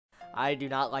I do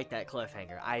not like that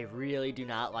cliffhanger. I really do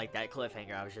not like that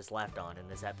cliffhanger I was just left on in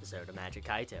this episode of Magic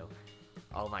Kaito.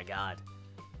 Oh my god.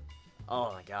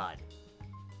 Oh my god.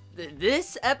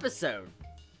 This episode...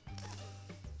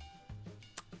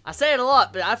 I say it a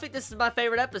lot, but I think this is my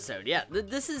favorite episode. Yeah,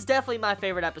 this is definitely my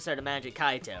favorite episode of Magic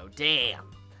Kaito. Damn.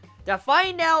 To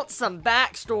find out some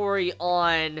backstory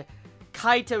on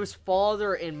Kaito's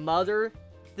father and mother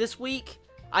this week,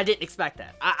 I didn't expect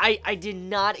that. I did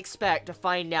not expect to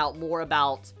find out more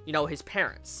about, you know, his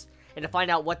parents. And to find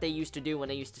out what they used to do when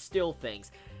they used to steal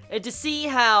things. And to see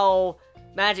how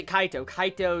Magic Kaito,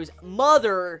 Kaito's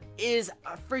mother, is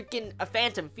a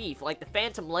phantom thief, like the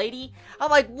phantom lady. I'm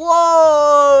like,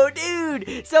 whoa,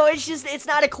 dude. So it's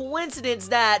not a coincidence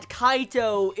that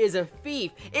Kaito is a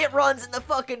thief. It runs in the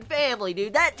fucking family,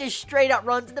 dude. That just straight up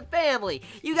runs in the family.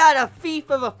 You got a thief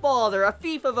of a father, a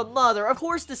thief of a mother. Of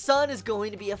course the son is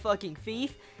going to be a fucking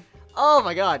thief. Oh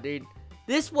my god, dude.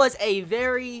 This was a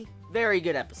very, very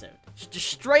good episode. Just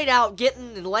straight out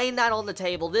getting and laying that on the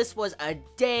table. This was a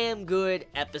damn good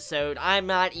episode. I'm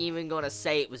not even going to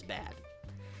say it was bad.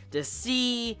 To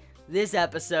see this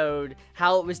episode,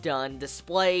 how it was done,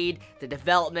 displayed, the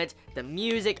development, the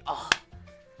music. Oh,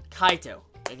 Kaito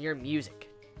and your music.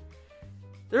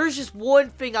 There's just one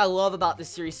thing I love about this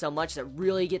series so much that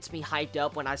really gets me hyped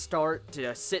up when I start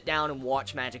to sit down and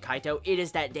watch Magic Kaito. It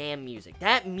is that damn music.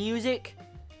 That music...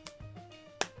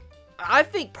 I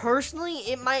think, personally,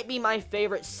 it might be my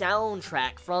favorite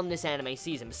soundtrack from this anime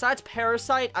season. Besides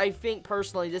Parasite, I think,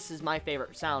 personally, this is my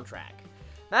favorite soundtrack.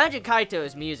 Magic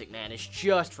Kaito's music, man, is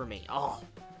just for me. Oh,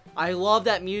 I love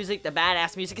that music, the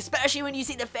badass music, especially when you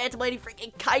see the Phantom Lady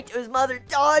freaking Kaito's mother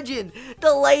dodging the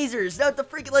lasers. Not the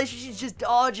freaking lasers, she's just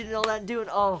dodging and all that and doing,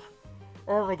 oh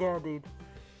my god, dude.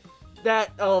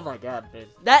 Oh my god, dude.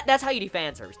 That's how you do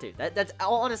fan service, too. That's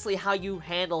honestly how you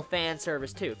handle fan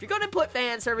service, too. If you're gonna put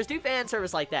fan service, do fan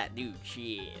service like that. Dude,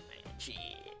 shit, man,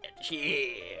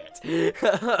 shit.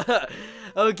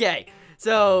 Okay,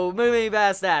 so, moving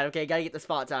past that. Okay, gotta get the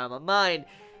spot time on my mind.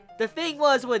 The thing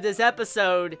was with this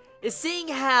episode is seeing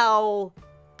how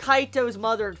Kaito's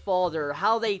mother and father,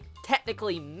 how they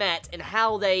technically met and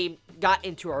how they got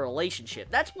into a relationship.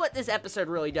 That's what this episode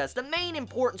really does. The main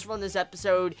importance from this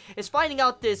episode is finding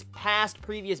out this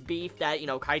previous beef that, you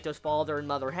know, Kaito's father and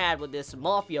mother had with this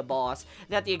mafia boss,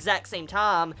 and at the exact same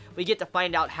time, we get to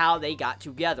find out how they got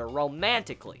together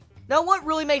romantically. Now, what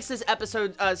really makes this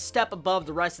episode a step above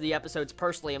the rest of the episodes,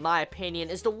 personally, in my opinion,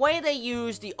 is the way they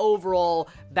use the overall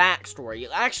backstory,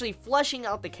 actually fleshing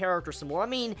out the character some more. I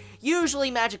mean,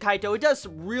 usually Magic Kaito, it does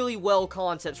some really well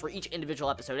concepts for each individual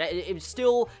episode. It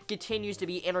still continues to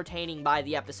be entertaining by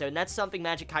the episode, and that's something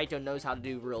Magic Kaito knows how to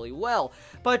do really well.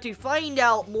 But to find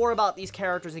out more about these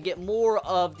characters and get more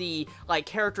of the, like,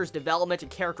 characters' development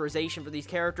and characterization for these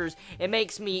characters, it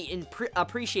makes me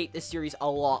appreciate this series a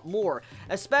lot more,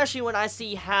 especially when I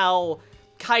see how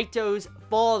Kaito's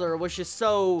father was just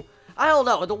so, I don't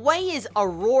know, the way his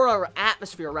aurora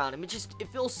atmosphere around him, it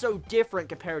feels so different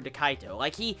compared to Kaito.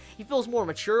 Like, he feels more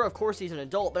mature. Of course, he's an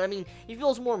adult, but I mean, he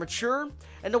feels more mature,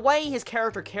 and the way his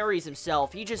character carries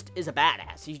himself, he just is a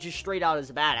badass. He's just straight out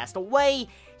as a badass. The way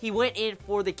he went in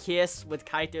for the kiss with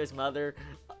Kaito's mother,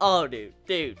 oh, dude,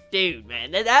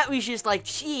 man, that was just like,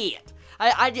 shit.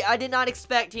 I did not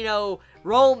expect, you know,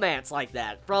 romance like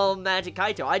that from Magic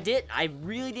Kaito. I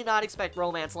really did not expect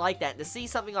romance like that. To see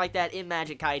something like that in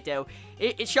Magic Kaito,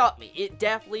 it shocked me. It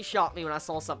definitely shocked me when I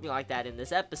saw something like that in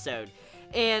this episode.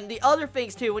 And the other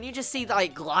things, too, when you just see,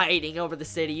 like, gliding over the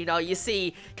city, you know, you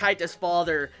see Kaito's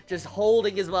father just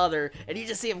holding his mother, and you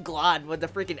just see him glide with the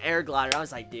freaking air glider. I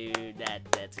was like, dude,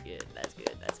 that's good.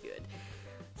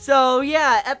 So,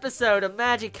 yeah, episode of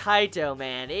Magic Kaito,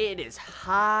 man. It is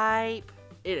hype.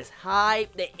 It is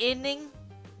hype. The ending,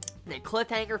 the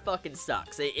cliffhanger fucking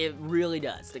sucks. It really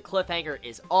does. The cliffhanger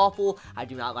is awful. I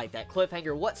do not like that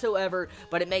cliffhanger whatsoever,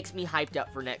 but it makes me hyped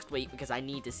up for next week because I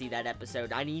need to see that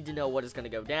episode. I need to know what is going to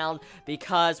go down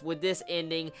because with this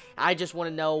ending, I just want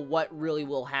to know what really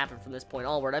will happen from this point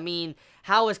onward. I mean,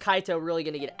 how is Kaito really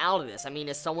going to get out of this? I mean,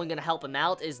 is someone going to help him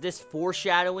out? Is this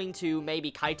foreshadowing to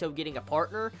maybe Kaito getting a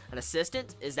partner, an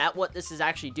assistant? Is that what this is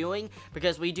actually doing?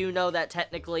 Because we do know that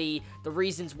technically the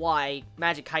reasons why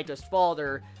Magic Kaito's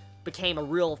father became a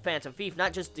real phantom thief,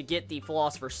 not just to get the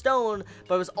Philosopher's Stone,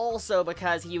 but it was also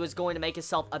because he was going to make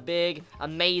himself a big,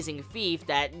 amazing thief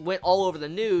that went all over the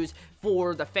news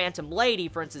for the Phantom Lady,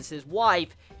 for instance, his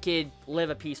wife, could live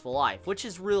a peaceful life, which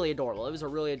is really adorable. It was a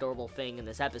really adorable thing in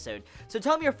this episode. So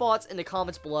tell me your thoughts in the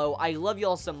comments below. I love you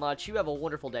all so much. You have a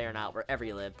wonderful day or night wherever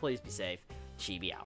you live. Please be safe. Chibi out.